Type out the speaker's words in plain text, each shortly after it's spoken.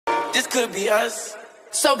this could be us.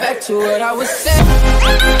 So back to what I was saying.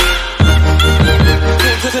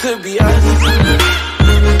 Could be us.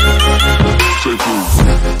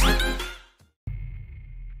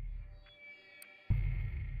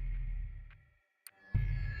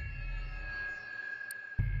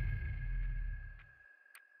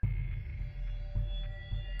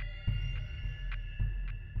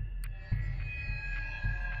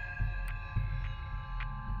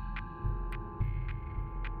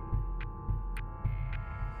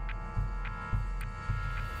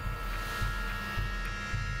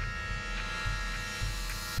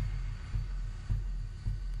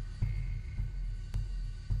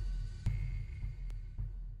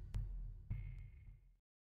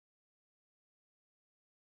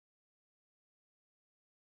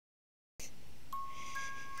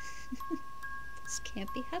 This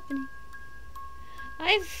can't be happening.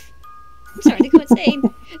 I'm starting to go insane.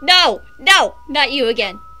 No! No! Not you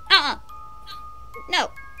again.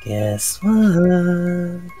 No. Guess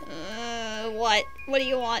what? What? What do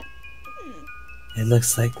you want? It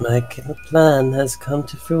looks like my plan has come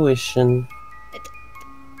to fruition.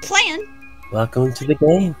 Plan? Welcome to the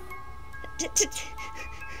game.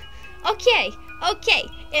 Okay.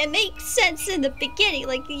 It makes sense in the beginning,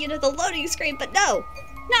 like, you know, the loading screen, but no.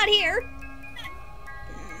 Not here.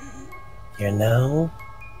 You're now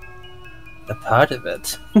a part of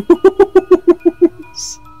it. Who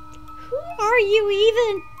are you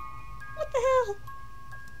even? What the hell?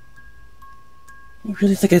 You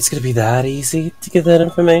really think it's gonna be that easy to get that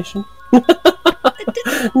information?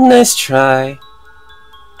 Nice try.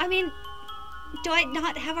 I mean, do I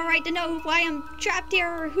not have a right to know why I'm trapped here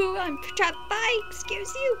or who I'm trapped by?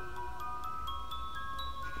 Excuse you?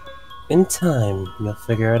 In time, you'll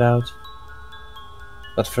figure it out.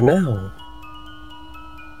 But for now,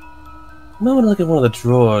 you might want to look at one of the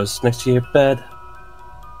drawers next to your bed.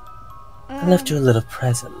 I left you a little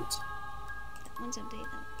present. That one's empty though.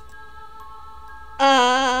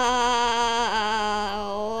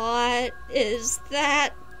 What is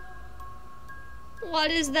that?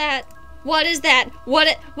 What is that? What is that? What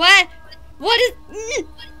is...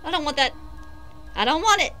 I don't want that. I don't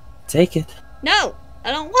want it. Take it. No,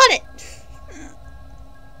 I don't want it.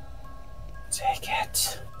 Take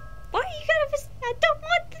it. Why are you gonna... I don't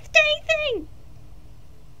want this dang thing.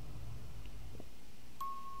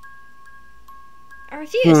 I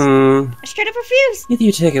refuse. I straight up refuse. Either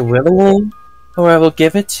you take it willingly, or I will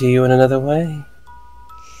give it to you in another way.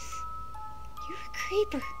 You're a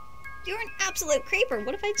creeper. You're an absolute creeper.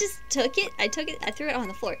 What if I just took it? I threw it on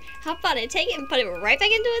the floor. How about I take it and put it right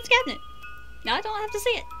back into its cabinet? Now I don't have to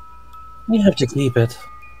see it. You have to keep it.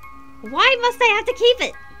 Why must I have to keep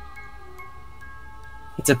it?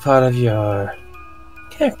 It's a part of your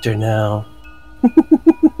character now. What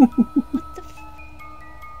the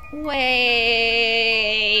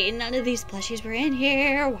Wait, none of these plushies were in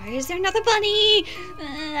here. Why is there another bunny?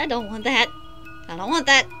 I don't want that. I don't want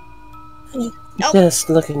that. Nope. Just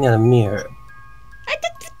looking at a mirror. I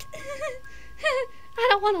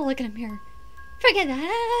don't want to look in a mirror. Forget that.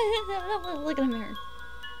 I don't want to look in a mirror.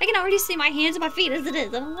 I can already see my hands and my feet as it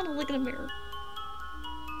is. I don't want to look in a mirror.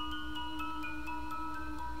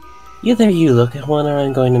 Either you look at one or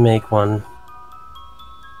I'm going to make one.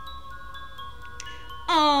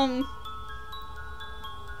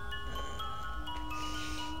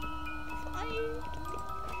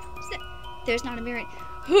 There's not a mirror.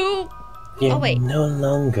 Who? You're oh wait. No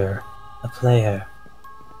longer a player.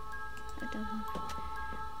 I don't know.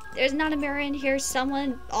 There's not a mirror in here.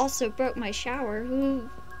 Someone also broke my shower. Who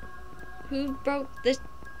broke this?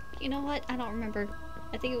 You know what? I don't remember.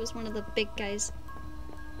 I think it was one of the big guys.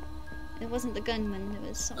 It wasn't the gunman. It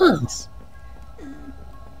was someone else.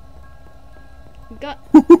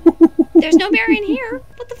 There's no mirror in here.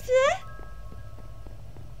 What the f?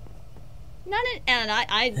 None in. And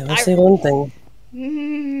I will say one thing.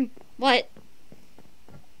 What?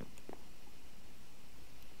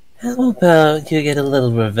 How about you get a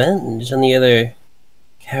little revenge on the other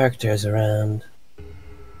characters around?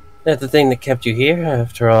 They're the thing that kept you here,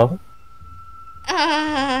 after all.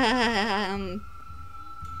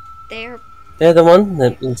 They're the one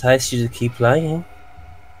that enticed you to keep lying.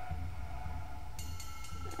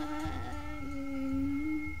 I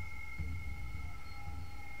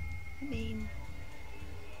mean,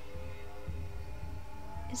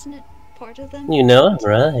 isn't it part of them? You know I'm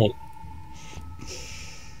right.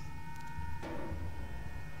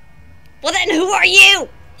 Well then, who are you?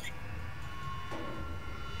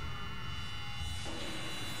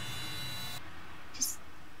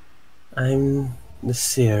 I'm the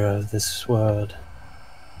seer of this world.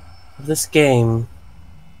 Of this game.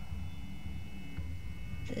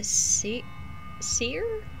 The seer?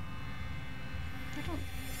 I don't...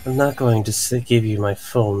 I'm not going to give you my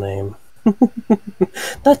full name.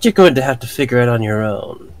 That you're going to have to figure out on your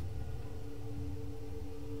own.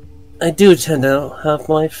 I do tend to have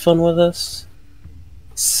my fun with this,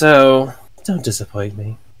 so don't disappoint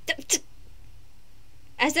me.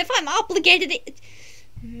 As if I'm obligated to...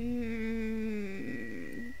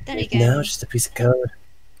 Then again... Now just a piece of code.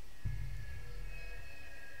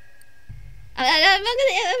 I'm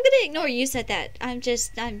gonna ignore you said that. I'm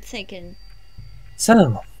thinking...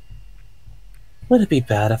 So, would it be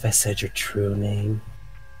bad if I said your true name?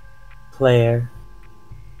 Claire?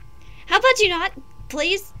 How about you not,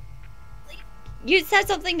 please? You said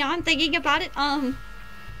something, now I'm thinking about it.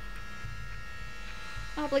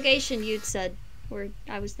 Obligation, you'd said. Or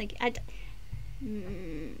I was thinking...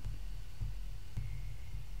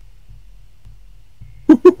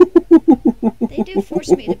 They do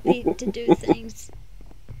force me to do things.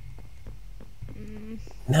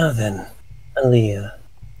 Now then, Aaliyah.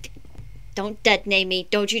 Don't dead name me.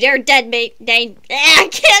 Don't you dare dead name. I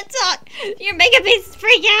can't talk. You're making me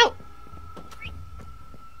freak out.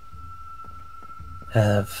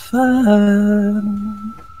 Have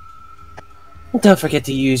fun. Don't forget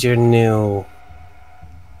to use your new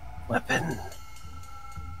weapon.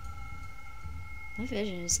 My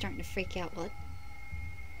vision is starting to freak out. What?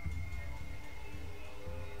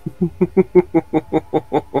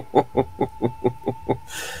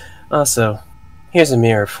 Also, here's a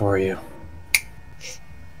mirror for you.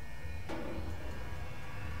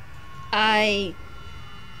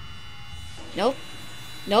 Nope.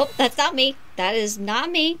 Nope, that's not me. That is not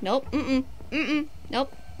me. Nope. Nope.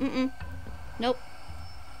 Nope.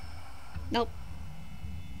 Nope.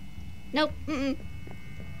 Nope.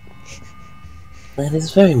 That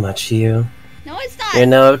is very much you. No, it's not. You're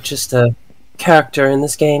now just a character in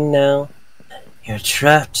this game now. You're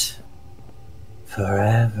trapped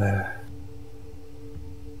forever.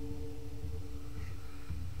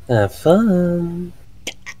 Have fun.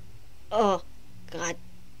 Oh, God.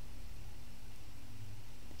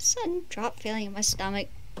 Sudden drop feeling in my stomach.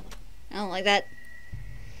 I don't like that.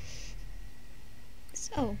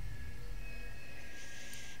 So.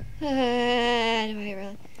 Do I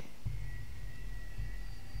really...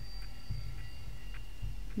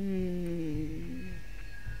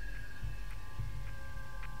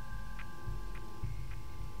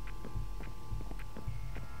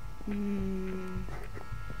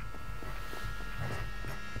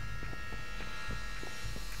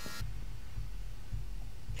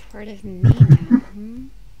 Part of me now,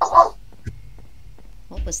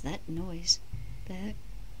 What was that noise? Back.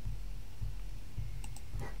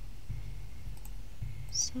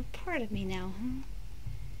 So part of me now,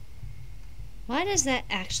 Why does that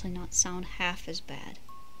actually not sound half as bad?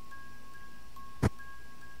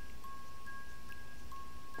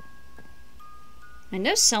 I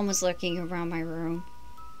know someone's lurking around my room.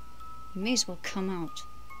 You may as well come out.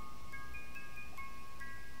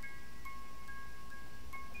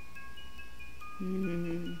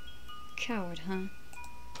 Coward, huh?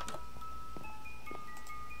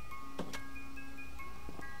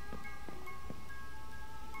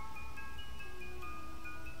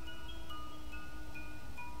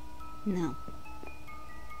 No.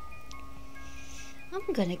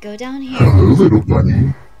 I'm gonna go down here. Hello, little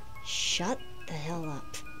bunny. Shut the hell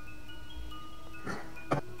up.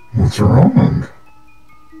 What's wrong?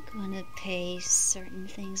 I'm gonna pay certain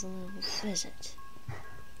things a little visit.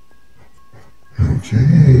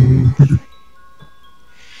 Okay.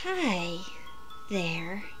 Hi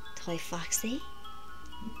there, Toy Foxy.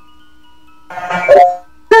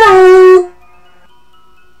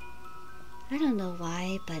 I don't know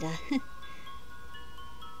why, but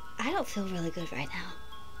I don't feel really good right now.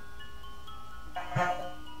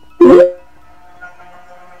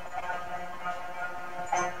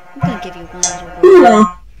 I'm gonna give you one little word.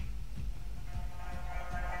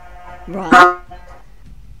 Run.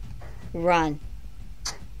 Run.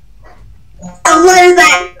 What is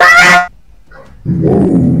that?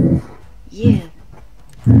 Whoa. You.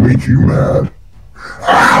 Who made you mad?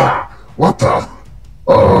 Ow! What the?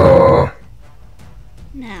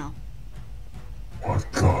 Now. What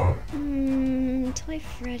the? Toy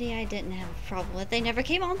Freddy I didn't have a problem with. They never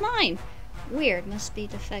came online. Weird, must be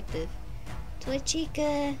defective. Toy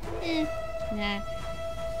Chica, nah.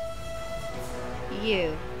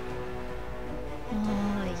 You.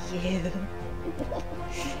 Oh, you.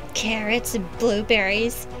 Carrots and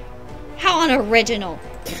blueberries. How unoriginal.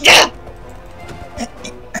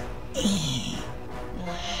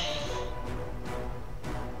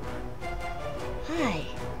 Hi.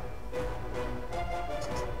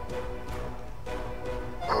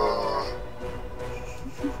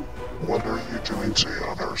 can say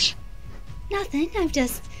others? Nothing, I'm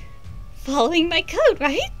just following my code,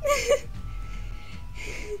 right?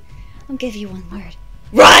 I'll give you one word.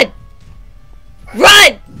 Run!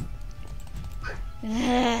 Run!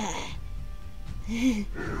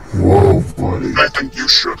 Whoa, buddy. I think you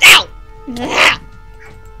should. Ow!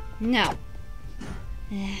 No.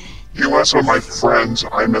 You mess with my friends,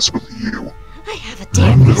 I mess with you. I have a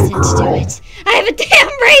damn reason to do it. I have a damn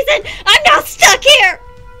reason! I'm not stuck here!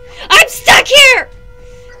 I'm stuck here!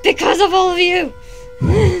 Because of all of you!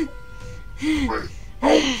 Wait.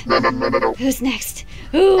 No. Who's next?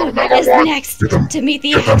 Who is next to meet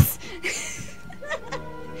the axe?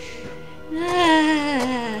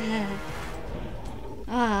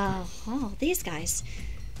 Oh, these guys.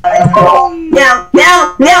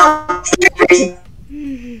 No.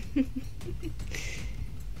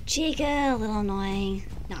 Chica, a little annoying.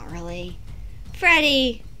 Not really.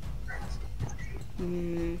 Freddy.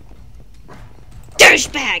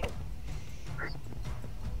 Douchebag.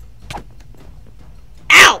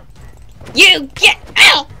 Ow! You get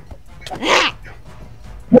out! Ah!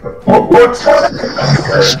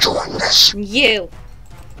 You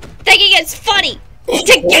thinking it's funny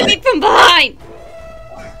to get me from behind?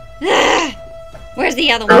 Ah! Where's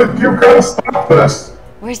the other one? You gotta stop this.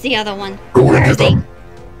 Where's the other one? Where is he?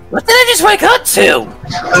 What did I just wake up to?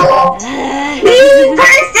 You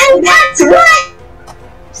person, that's what!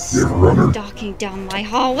 You're running. Stalking down my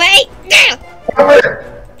hallway. Stop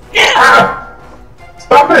it!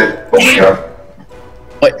 Stop it!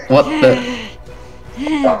 Wait, what the?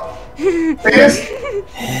 Please?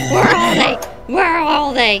 Where are they? Where are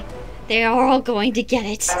all they? They are all going to get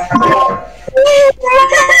it. What's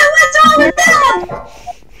wrong with them?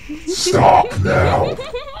 Stop now.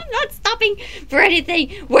 I'm not stopping for anything.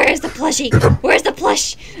 Where's the plushie? Where's the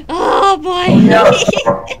plush? Oh boy.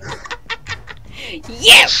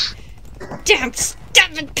 You! Damn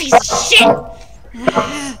stubborn piece of shit!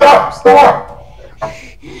 Stop! Stop!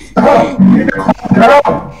 You need to calm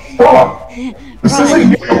down. Stop! This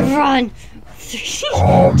isn't you. Run!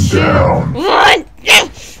 Calm down. Run!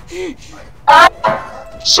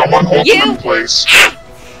 Someone hold him in place.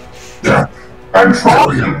 Yeah, I'm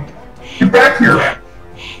trying. Get back here.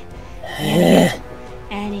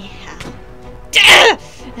 Anyhow.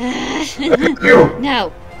 You.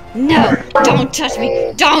 No, don't touch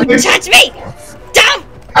me! Don't touch me! Don't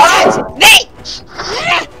touch me!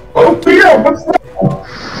 Oh dear, what's wrong?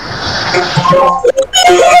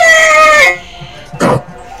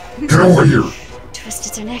 Get over here.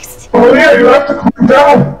 Twisteds are next. Oh yeah, you have to calm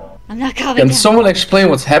down. I'm not calming Can down. someone explain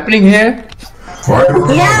what's happening here? Try to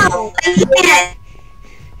run. No, I can't.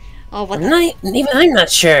 Oh, what the? Even I'm not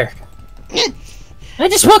sure. I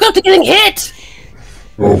just woke up to getting hit!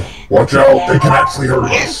 Oh, watch out, they can actually hurt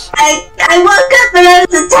us. I woke up and I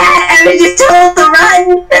was attacked. I was just told to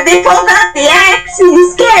run, but they pulled out the axe and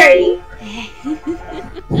it's scary.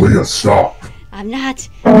 Leah, stop. I'm not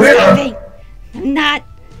Leah. stopping. I'm not.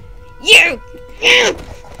 You!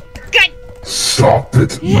 Good! Stop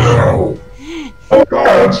it now. Oh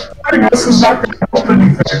gosh, I guess this is not going to help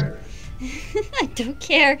anything. I don't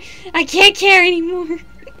care. I can't care anymore.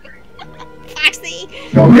 Foxy!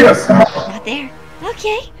 No, Leah, stop. Not there.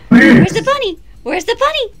 Okay. Please. Where's the bunny? Where's the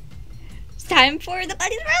bunny? It's time for the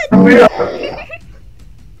bunny to run. Leah.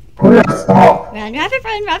 Leah, stop. Run, rabbit,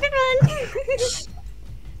 run, rabbit, run.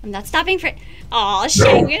 I'm not stopping for. Aw,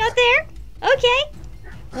 shame, No. you're not there. Okay.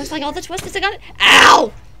 Looks like all the twisters are gone.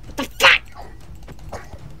 Ow! What the fuck?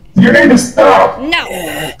 You need to stop. No.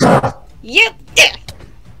 You.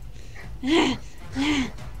 And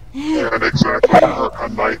exactly a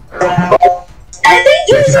nightmare. I think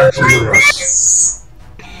you They can should actually like hurt us. this.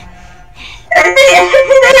 I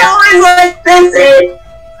always like this.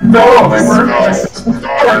 No, they weren't nice.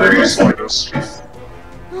 Not in the slightest.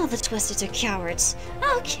 All the twisters are cowards.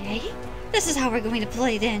 Okay. This is how we're going to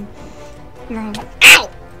play then. Wrong. Ow!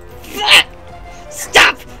 Fuck!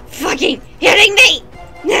 Stop fucking hitting me!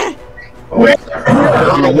 Leah, We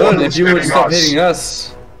would if you would stop hitting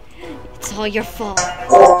us. It's all your fault.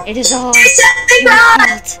 It is all Shut the your door.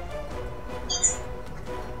 fault.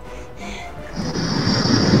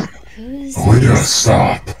 Who's Leah,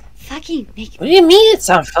 stop. fucking make What do you mean it's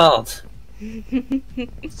our fault? Fucking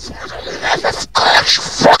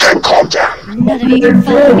calm down. None of you can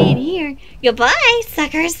follow me in here. Goodbye,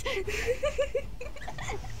 suckers.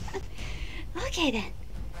 Okay then.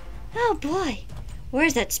 Oh boy.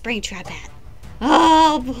 Where's that spring trap at?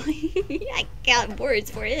 Oh boy. I got words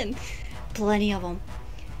for him. Plenty of them.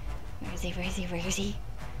 Where is he? Where is he? Where is he?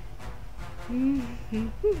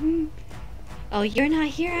 Oh, you're not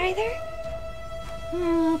here either?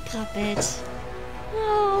 Oh, puppet.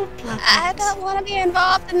 Oh, puppet. I don't want to be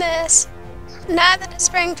involved in this. Neither does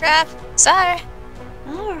Springtrap. Sorry.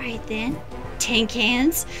 Alright then. Tin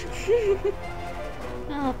cans.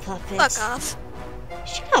 Oh, puppet. Fuck off.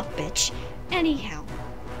 Shut up, bitch. Anyhow.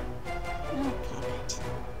 Oh, puppet.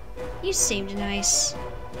 You seemed nice.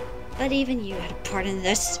 But even you had a part in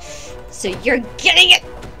this. So you're getting it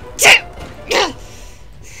too!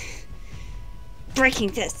 Breaking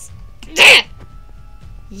this.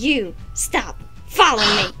 You stop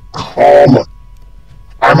following me. Calm.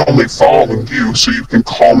 I'm only following you so you can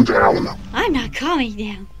calm down. I'm not calming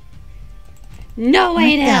down. No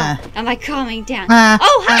way in hell am I calming down.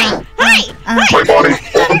 Oh, hi! Hi! Hey, buddy,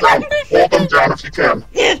 hold them down. Hold them down if you can.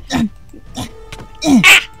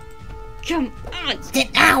 Come on. Get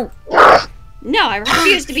out! No, I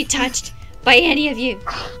refuse to be touched by any of you.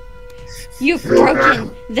 You've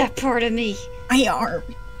broken that part of me. My arm.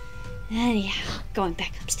 Anyhow, going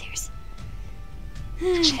back upstairs.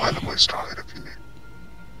 Just find a place to hide if you need.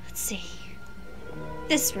 Let's see.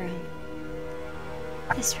 This room.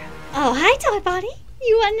 This room. Oh, hi, Toy Body.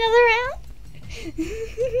 You want another round?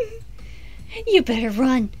 You better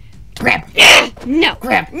run. Grab. No.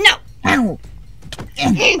 Grab. No. Ow.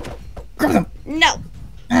 Grab them. No.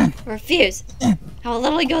 Refuse. I will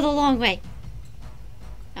literally go the long way.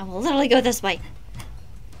 I will literally go this way.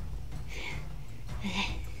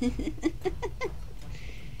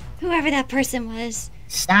 Whoever that person was.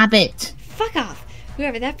 Stop it. Fuck off.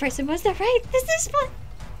 Whoever that person was, they're right. This is fun.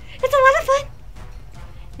 It's a lot of fun.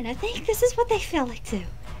 And I think this is what they feel like too.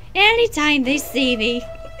 Anytime they see me,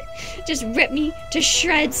 just rip me to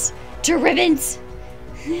shreds, to ribbons.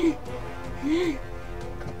 Can't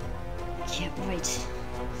wait.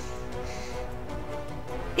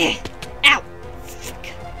 Ow! Fuck.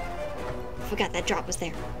 Forgot that drop was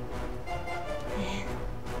there.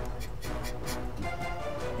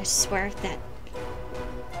 I swear that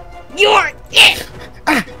you're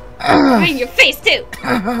right in your face too.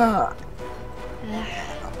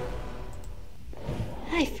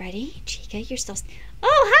 Hi, Freddy. Chica, you're still.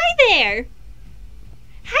 Oh, hi there.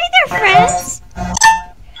 Hi there, friends.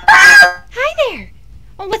 Hi there.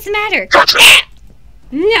 Oh, what's the matter?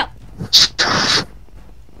 No.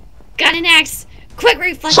 Got an axe. Quick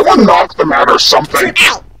reflex. Someone knock them out or something.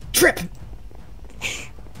 Ow! Trip.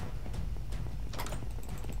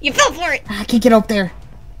 You fell for it. I can't get up there.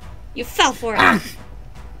 You fell for it.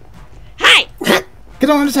 Hi. Get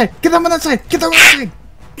on the other side. Get on the other side. Get on the other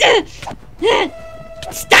side.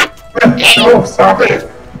 Stop. No, stop it.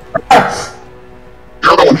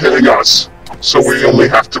 You're the one hitting us, so we only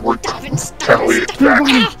have to retaliate back.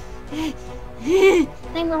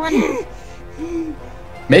 I'm running.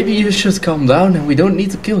 Maybe you should calm down and we don't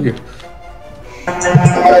need to kill you.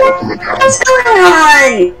 What's going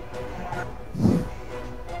on?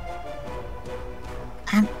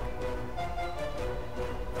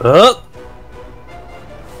 Oh!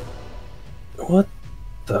 What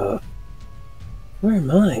the? Where am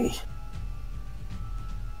I?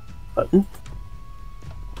 Button?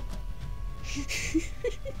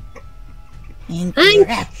 And I'm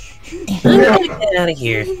grab. gonna get out of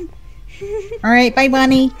here. Alright, bye,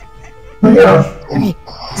 Bonnie. Yeah.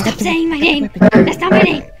 Stop saying my name. That's not my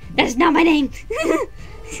name. That is not my name.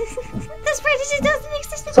 This Freddy, she doesn't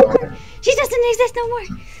exist no more. She doesn't exist no more.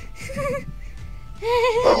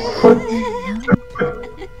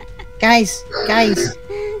 Guys.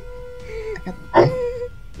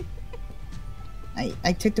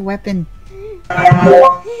 I took the weapon. Can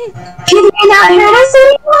they not hurt us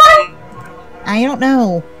anymore? I don't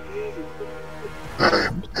know. Hey,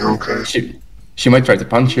 you okay? She might try to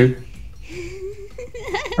punch you.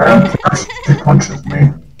 She punches me.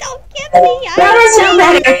 Don't give me. That is no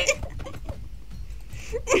better.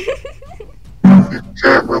 You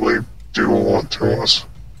can't really do a lot to us.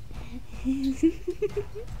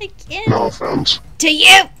 I can't. No offense. To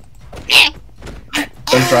you.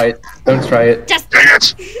 Don't try it. Don't try it. Just. Dang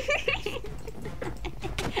it!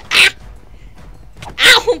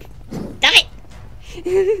 Ow! Damn it!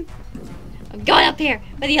 I'm going up here,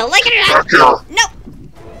 whether you like it or Back not. here! No!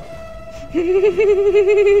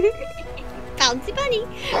 Bouncy bunny!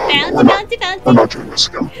 Bouncy, bouncy, We're bouncy! not doing this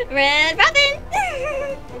again. Red Robin!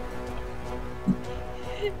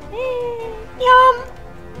 Yum!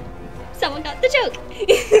 Someone got the joke!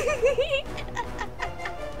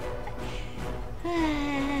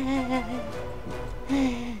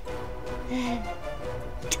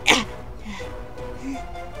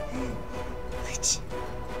 Glitch.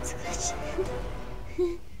 It's a glitch.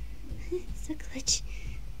 It's a glitch.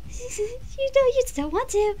 You know you still want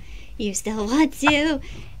to. You still want to.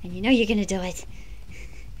 And you know you're gonna do it.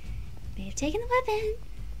 May have taken the weapon,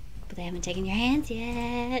 but they haven't taken your hands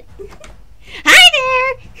yet. Hi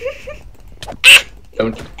there!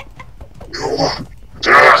 Don't.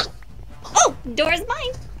 Dad, Oh, door is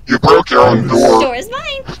mine. you broke your own door. Door is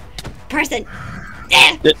mine. Person.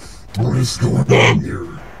 What is going on here?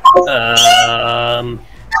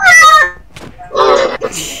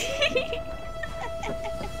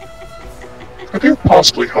 Could you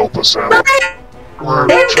possibly help us out? We're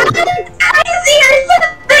They're trying to... going crazy or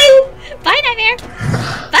something! Bye, Nightmare.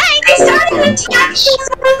 Bye. I started attacking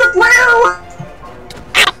out of the blue!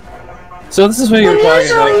 So this is what you were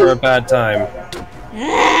talking about for a bad time.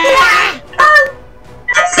 Yeah!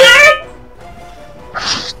 I'm scared!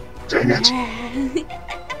 Dang it.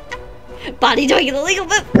 Body doing an illegal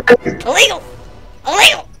move. Illegal.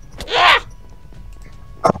 Illegal. Ah!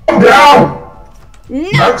 Calm down! No.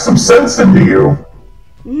 Knock some sense into you.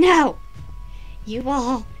 No. You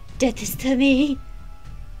all did this to me.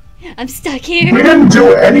 I'm stuck We here. didn't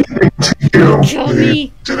do anything to you. Killed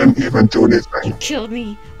me. Didn't even do anything. You killed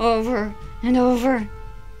me over and over.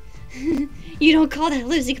 You don't call that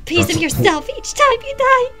losing a piece of yourself each time you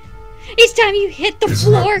die. Each time you hit the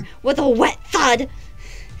floor with a wet thud.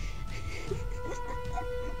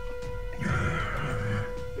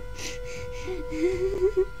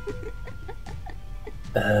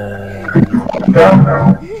 Calm down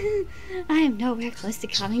now. I am nowhere close to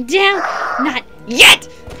calming down. Not yet.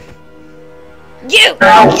 You.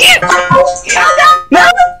 Ow.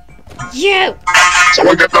 You.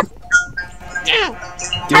 Someone get them. You.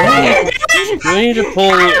 Do we need to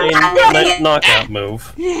pull a knockout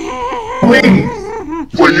move? Please.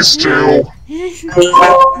 Please do.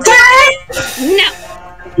 No.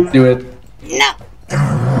 Do it. No.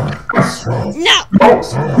 What's wrong? No. No.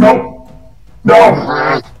 No.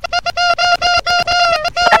 No.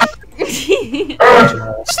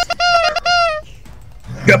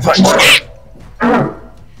 Got punched.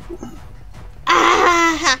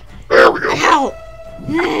 Ah. There we go. Ow.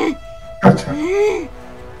 Gotcha.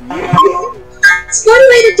 That's one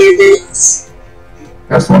way to do this.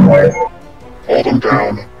 That's one way. Hold him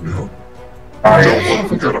down. No. I don't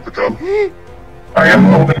let him get up again. I am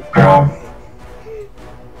holding him down.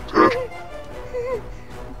 Good.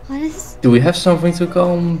 What is Do we have something to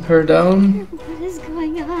calm her down? what is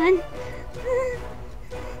going on?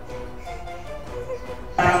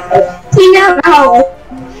 You don't know.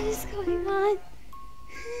 What is going on?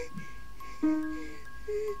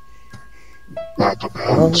 That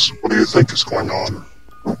depends. What do you think is going on?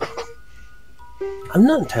 I'm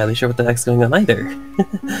not entirely sure what the heck's going on either.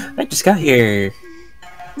 I just got here.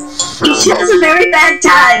 Fair You chose enough. a very bad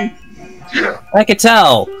time. Yeah. I could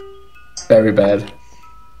tell. Very bad.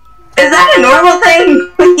 Is that a normal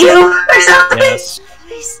thing with you or something? Yes.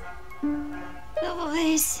 Voice. The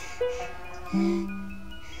voice.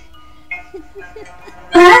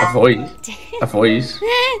 Huh? A voice. A voice.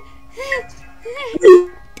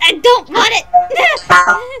 I don't want it.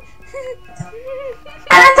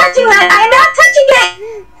 I'm not touching that. I'm not touching it.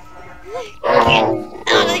 Oh,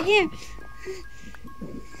 Out of here.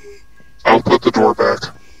 I'll put the door back.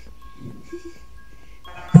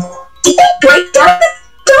 Did they break down the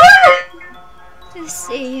door? The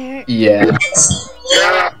seer. Yeah.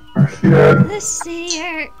 Yeah. She did. The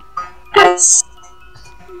seer. That's...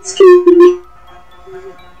 Excuse me.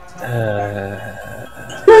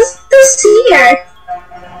 Who's the seer?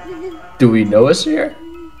 Do we know a seer?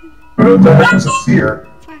 Who the heck is a seer?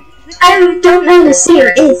 Part of the I don't know who the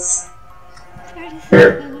seer is. part of the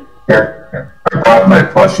Here. code. Here. I brought my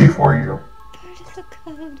plushie for you. Part of the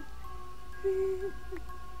code.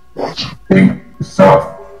 What? Hey,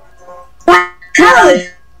 stop. What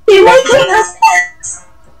code? You're making no sense.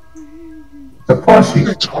 The plushie. What are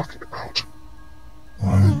you talking about?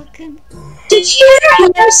 Welcome. Did you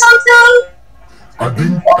hear something? I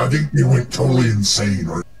think they went totally insane.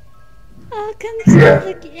 Or Welcome to Yeah.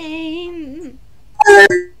 the game.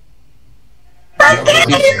 I'm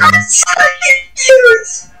so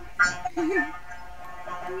confused.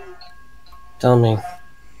 Tell me.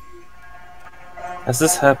 Has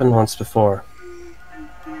this happened once before?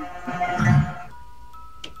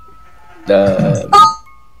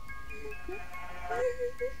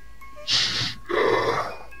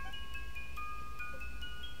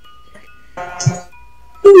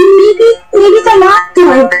 Maybe they're not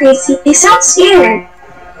going crazy. They sound scared.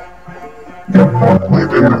 We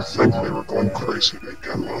didn't think they were going crazy to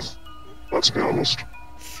begin with. Let's be honest.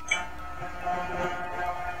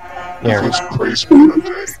 It Here. was crazy that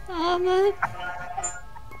day. Mama.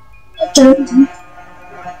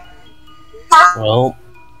 Well,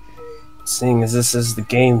 seeing as this is the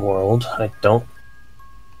game world, I don't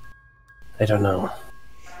know.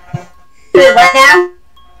 What now?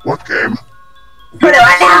 What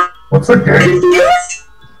What's a game? Confused?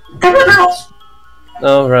 I don't know.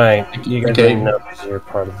 Alright, you guys Okay. didn't know because you're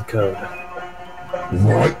part of the code.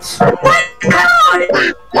 What? What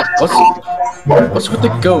code? What's with the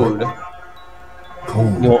code?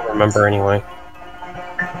 Code. You won't remember anyway.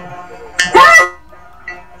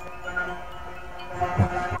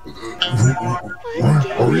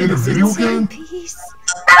 What? Are we in a video game? Peace.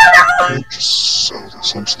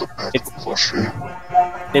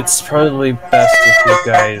 It's probably best if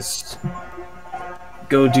you guys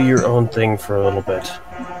go do your own thing for a little bit.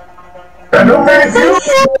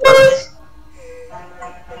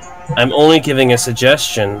 I'm only giving a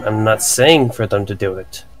suggestion. I'm not saying for them to do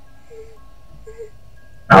it.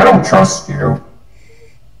 I don't trust you.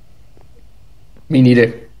 Me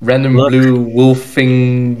neither. Random Look. blue wolf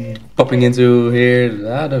thing popping into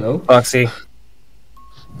here. I don't know. Foxy,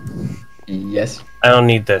 Yes. I don't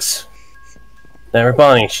need this. Now,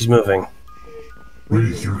 Bonnie, she's moving. Where are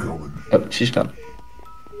you going? Oh, she's gone.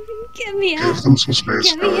 Get me out. Give them some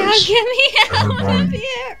space, Get me out. guys. Get me out of Everybody.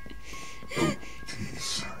 here.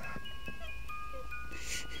 Jeez.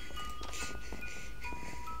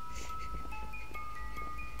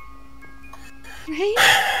 Rain?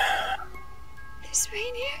 There's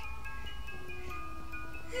rain here?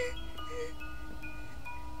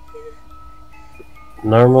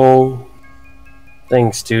 Normal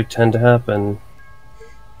things do tend to happen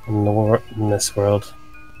in this world.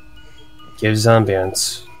 Gives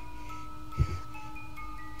ambience.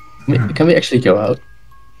 Can we actually go out?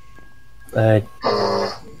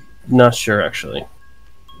 Not sure, actually.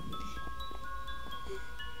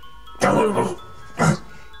 No.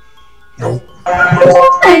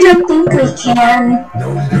 I don't think we can.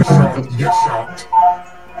 No, you get shot. You get shot.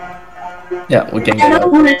 Yeah, we can I go don't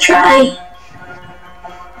out. want to try.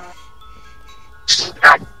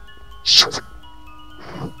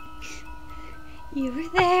 You were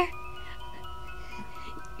there.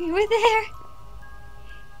 You were there.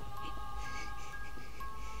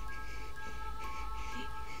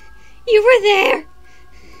 You were there.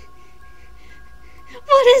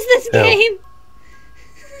 What is this No. game?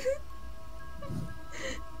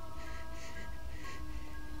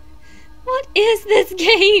 What is this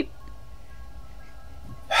game?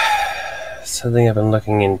 Something I've been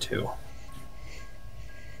looking into.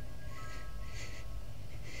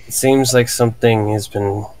 It seems like something has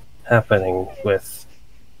been happening with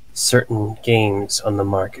certain games on the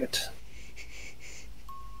market.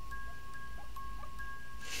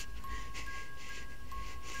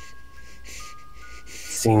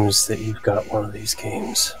 Seems that you've got one of these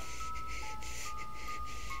games.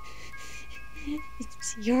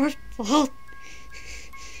 It's your fault.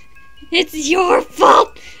 It's your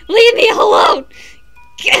fault. Leave me alone.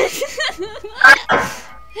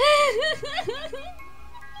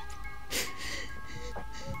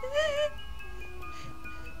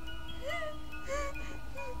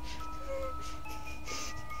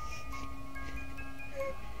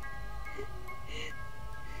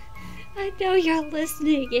 I know you're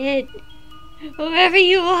listening in. Whoever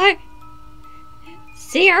you are.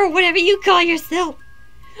 Seer or whatever you call yourself.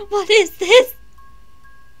 What is this?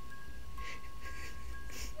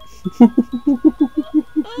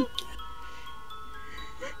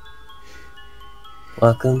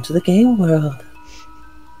 Welcome to the game world.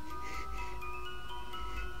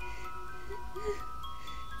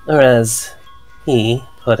 Or as he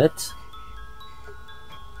put it,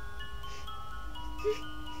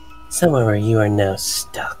 somewhere where you are now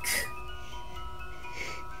stuck.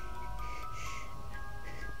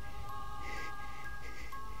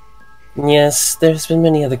 Yes, there's been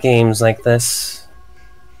many other games like this.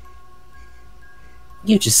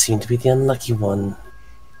 You just seem to be the unlucky one.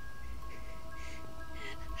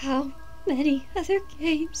 How many other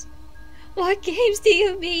games? What games do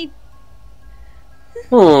you mean?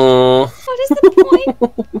 Hmm. What is the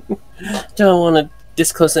point? Don't want to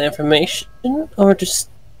disclose the information, or just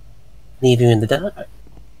leave you in the dark.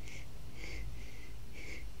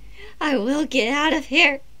 I will get out of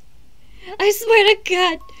here. I swear to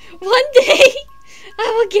God, one day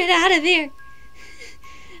I will get out of here.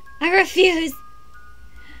 I refuse.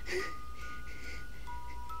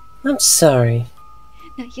 I'm sorry,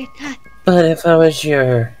 No, you're not. but if I was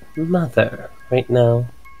your mother right now,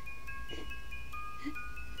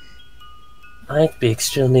 I'd be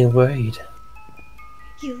extremely worried.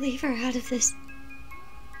 You leave her out of this.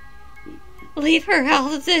 Leave her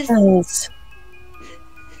out of this. Guys,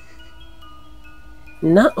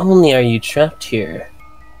 not only are you trapped here,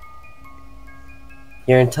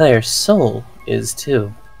 your entire soul is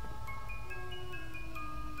too.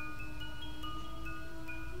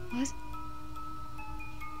 What?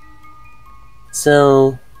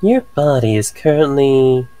 So, Your body is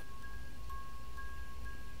currently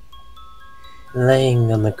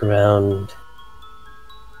laying on the ground,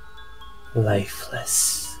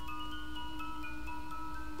 lifeless.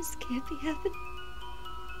 This can't be happening.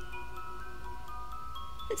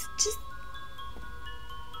 It's just...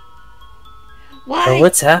 Why? Oh,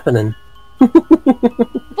 what's happening?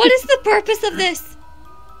 What is the purpose of this?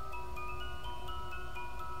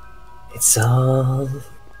 It's all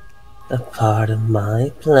a part of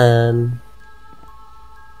my plan.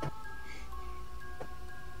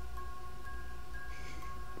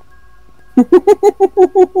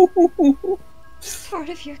 Part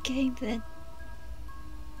of your game, then.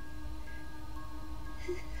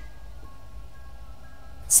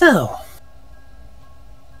 So,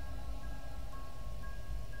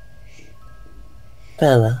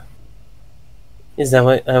 Bella, is that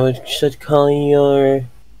what should call your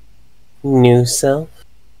new self?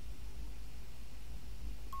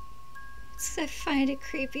 I find it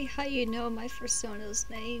creepy how you know my persona's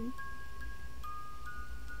name.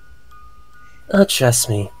 Oh, trust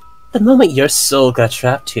me. The moment your soul got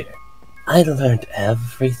trapped here, I learned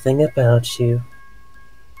everything about you.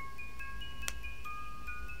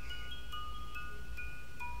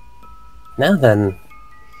 Now then,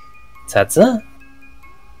 ta-ta.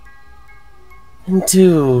 And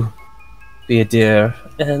do be a dear,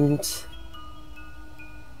 and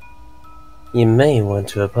you may want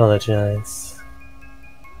to apologize.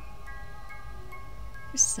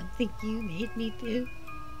 For something you made me do.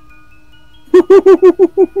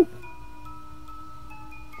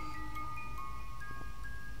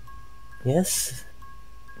 Yes.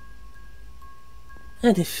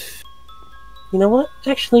 And if... You know what?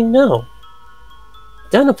 Actually, no.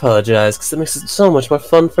 Don't apologize, because it makes it so much more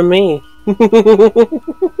fun for me.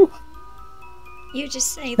 You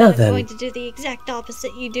just say Now that I'm then. going to do the exact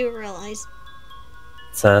opposite you do realize.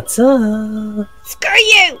 Ta-ta! Screw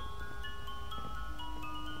you!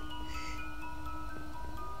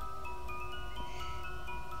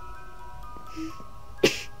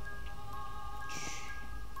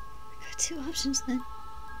 Got two options then.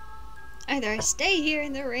 Either I stay here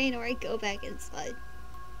in the rain or I go back inside.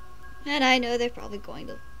 And I know they're probably going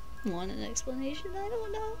to want an explanation, I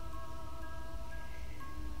don't know.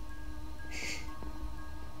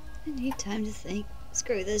 I need time to think.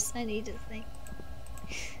 Screw this, I need to think.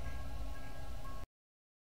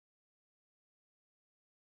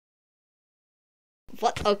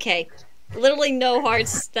 What? Okay. Literally no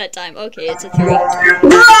hearts that time. Okay, it's a 3.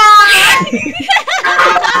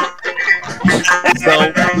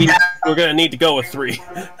 So, we're gonna need to go with 3.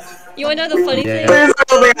 You wanna know the funny thing? There's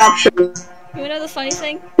other options. You wanna know the funny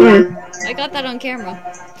thing? I got that on camera.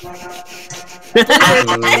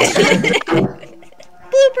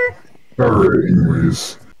 Blooper! Alright,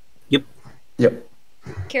 anyways. Yep. Yep.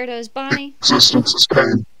 Kyrdo's Bonnie. Existence is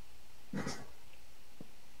pain.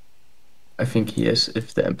 I think he is.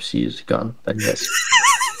 If the NPC is gone, then yes.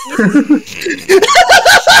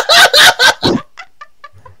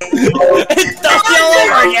 It's all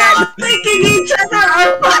over again! Thinking each other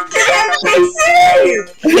are fucking NPCs!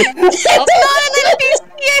 It's not an NPC,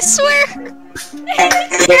 I swear!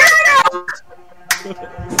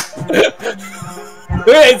 I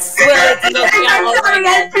swear it's no I'm sorry,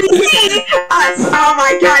 NPC! Oh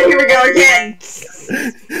my god, here we go again!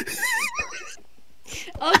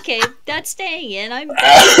 Okay, that's staying in.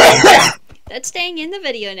 That's staying in the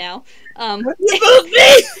video now.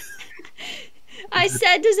 I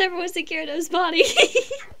said, does everyone see Kyrdo's body?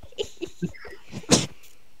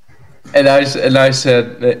 And I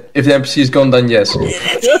said, if the NPC is gone, then yes.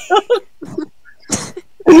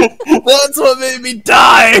 That's what made me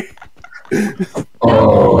die! Can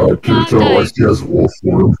you tell why she has wolf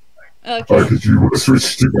form? Okay. Could you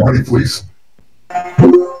switch to Bonnie, please?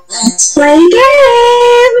 Let's play a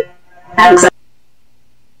game!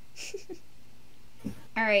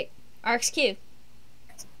 Alright. Arcs Q.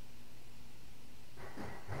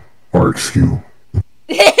 Arc skew.